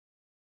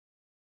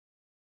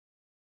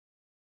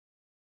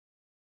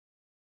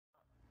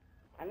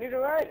I need a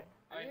ride.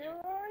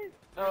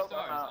 No,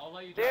 Stars, I'll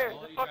let you drive. There's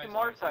a fucking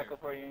motorcycle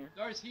for you.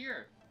 Stars,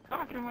 here.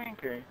 Fucking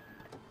wanker.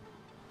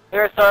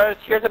 Here, Stars,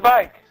 here's a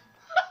bike.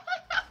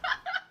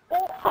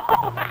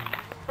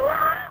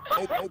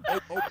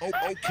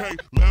 Okay,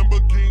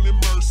 Lamborghini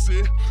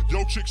Mercy.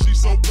 Yo, chick, she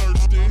so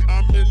thirsty.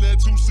 I'm in that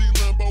 2C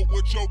Lambo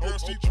with your girl,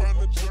 she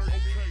tryna jerk me.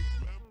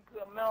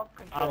 Milk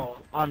control.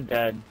 I'm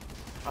dead.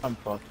 I'm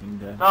fucking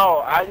dead. No,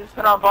 I just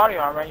put on body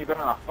armor and you're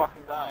gonna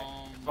fucking die.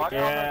 Body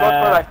armor Yeah. goes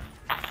for like...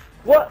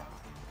 What?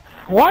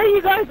 Why are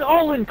you guys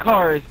all in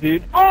cars,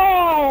 dude?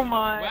 Oh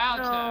my Wow,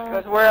 god.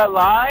 Because we're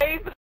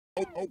alive?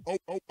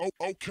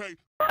 Okay.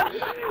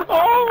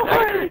 Oh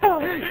my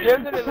god! You're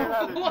gonna learn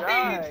how to What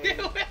drive. are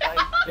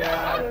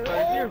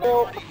you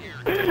doing?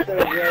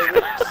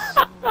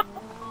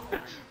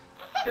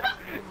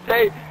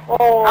 Say,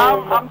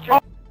 I'm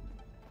trying.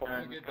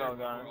 Go,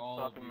 guys.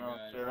 Fucking milk,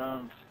 shut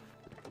up.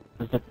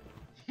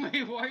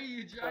 Wait, why are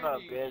you driving? Shut up,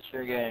 bitch.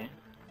 You're gay.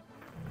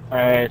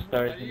 Alright,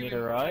 Stars, I you didn't need a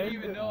even- I ride? didn't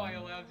even know I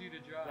allowed you to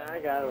drive. I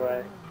got it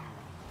right.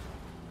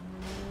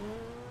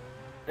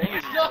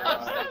 Stop,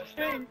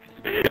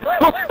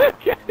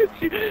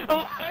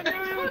 Oh, I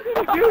knew you were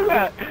gonna do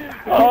that!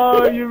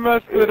 Oh, you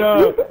messed it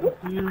up!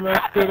 You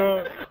messed it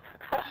up!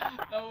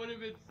 That would have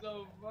been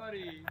so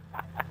funny.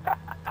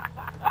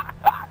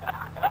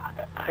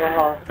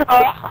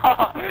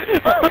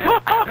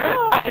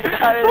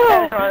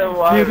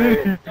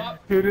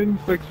 You didn't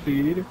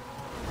succeed.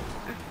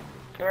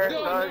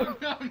 No.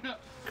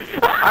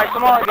 Alright,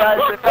 come on, guys.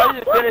 Let's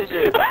just finish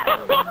it.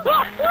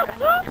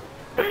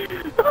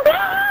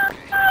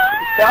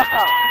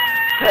 Stop!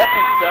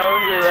 That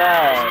was your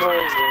ass.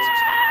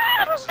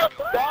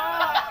 Stop!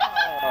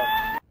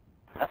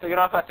 That's a good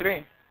off at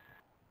 3.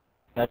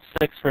 That's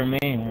 6 for me.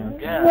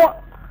 Yeah.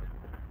 What?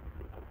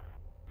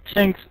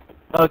 Shinx,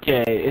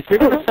 okay, if you're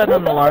gonna set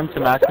an alarm to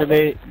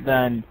masturbate,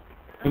 then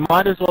you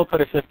might as well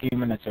put it 15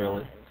 minutes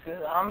early.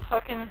 I'm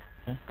fucking...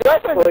 You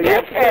guys are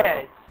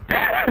dickheads!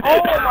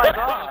 Oh my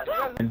god!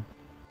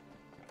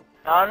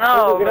 Oh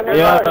no!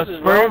 Yeah,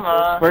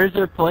 Spurs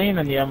are playing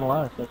in the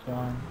MLS, that's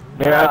why.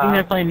 I think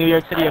they're playing New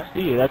York City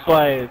FC, that's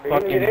why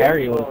fucking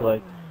Harry was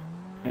like,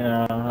 you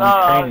know,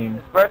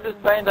 training. Spurs is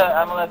playing the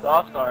MLS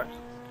All-Stars.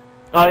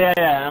 Oh yeah,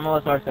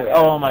 MLS All-Stars.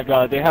 Oh my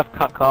god, they have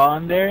Kaká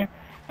on there,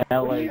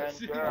 and like,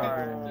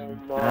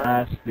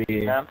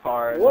 nasty.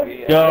 Lampard.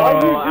 Yo,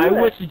 I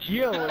wish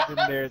Gio was in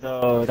there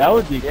though, that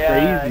would be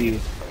crazy.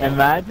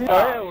 Imagine.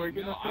 Oh yeah, we're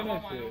gonna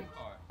finish it.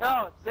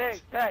 No,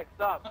 Zig,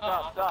 stop.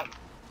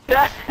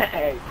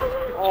 Hey!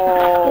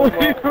 Oh,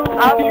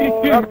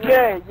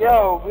 Okay,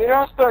 yo, we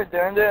don't start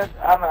doing this,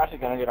 I'm actually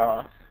gonna get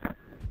on.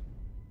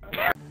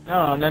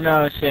 No,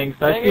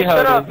 Shinx, I see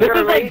Shut how up, it is. This you're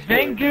is like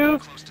racist.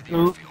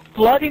 Zangu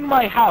flooding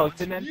my house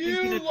and then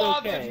thinking You it's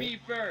lobbed okay. at me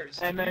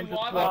first. And then You just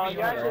lobbed walk at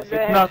me away. guys first. just It's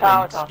lit his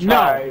house nothing.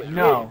 on fire.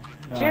 No.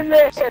 She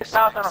lit his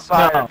house on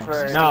fire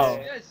first. No.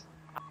 Yes.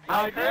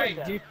 I Right.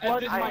 did. He At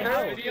flooded this my point in the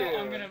house. video,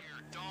 I'm gonna...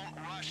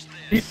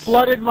 He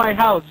flooded my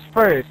house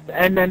first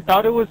and then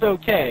thought it was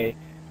okay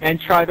and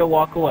tried to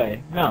walk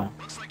away. No.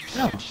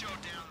 No,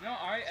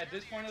 alright, at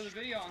this point of the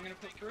video, I'm gonna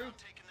put proof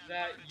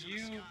that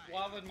you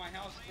lavaed my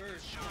house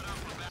first.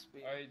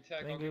 Alright,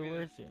 Tech, I'll give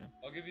you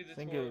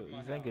the tour of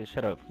my Zangu, house.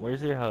 shut up.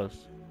 Where's your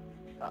house?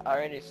 I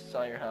already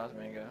saw your house,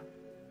 Mango.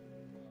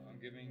 I'm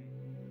giving...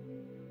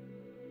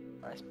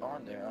 I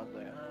spawned there, I was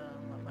like, I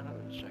might have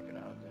to check it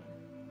out then.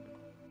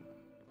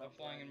 Stop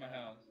flying in my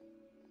house.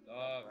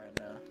 Stop. Right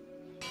now.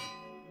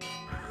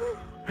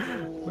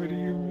 What do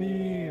you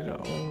mean?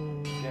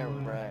 Oh. Get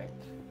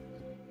wrecked.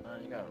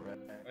 You got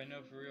wrecked. Right, no,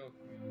 for real.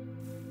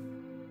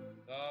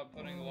 Stop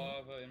putting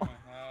lava in my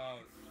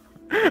house.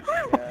 Yeah,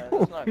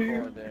 that's not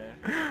cool there.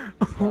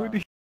 What do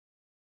you...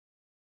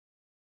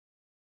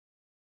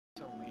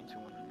 So mean to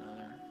one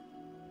another.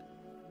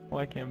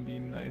 Why can't be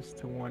nice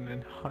to one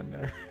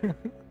another?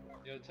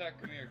 Yo, Tech,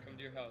 come here, come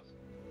to your house.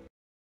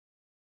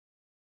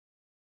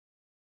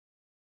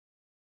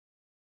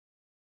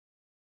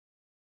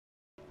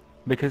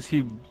 Because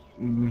he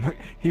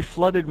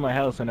flooded my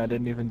house and I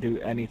didn't even do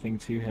anything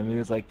to him. He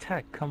was like,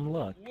 Tech, come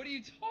look. What are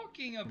you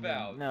talking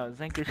about? No,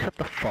 Zangu, shut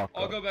the fuck up.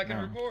 I'll go back and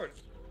No. record.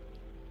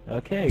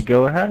 Okay,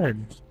 go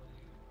ahead.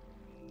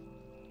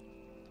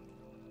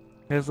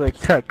 He was like,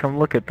 Tech, come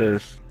look at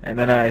this. And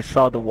then I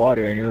saw the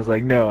water and he was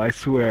like, no, I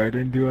swear I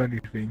didn't do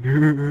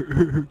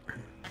anything.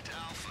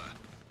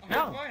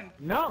 Alright, fine.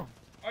 No.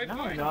 Alright, No,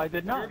 fine. no, I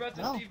did not. You're about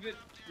to No. see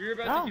you're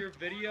about No. to hear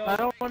video. I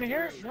don't want to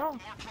hear it. No.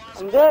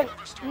 I'm dead.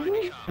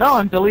 No,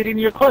 I'm deleting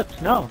your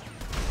clips. No.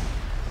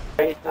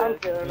 I'm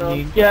kidding.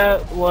 You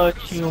get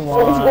what you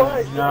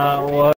want, not what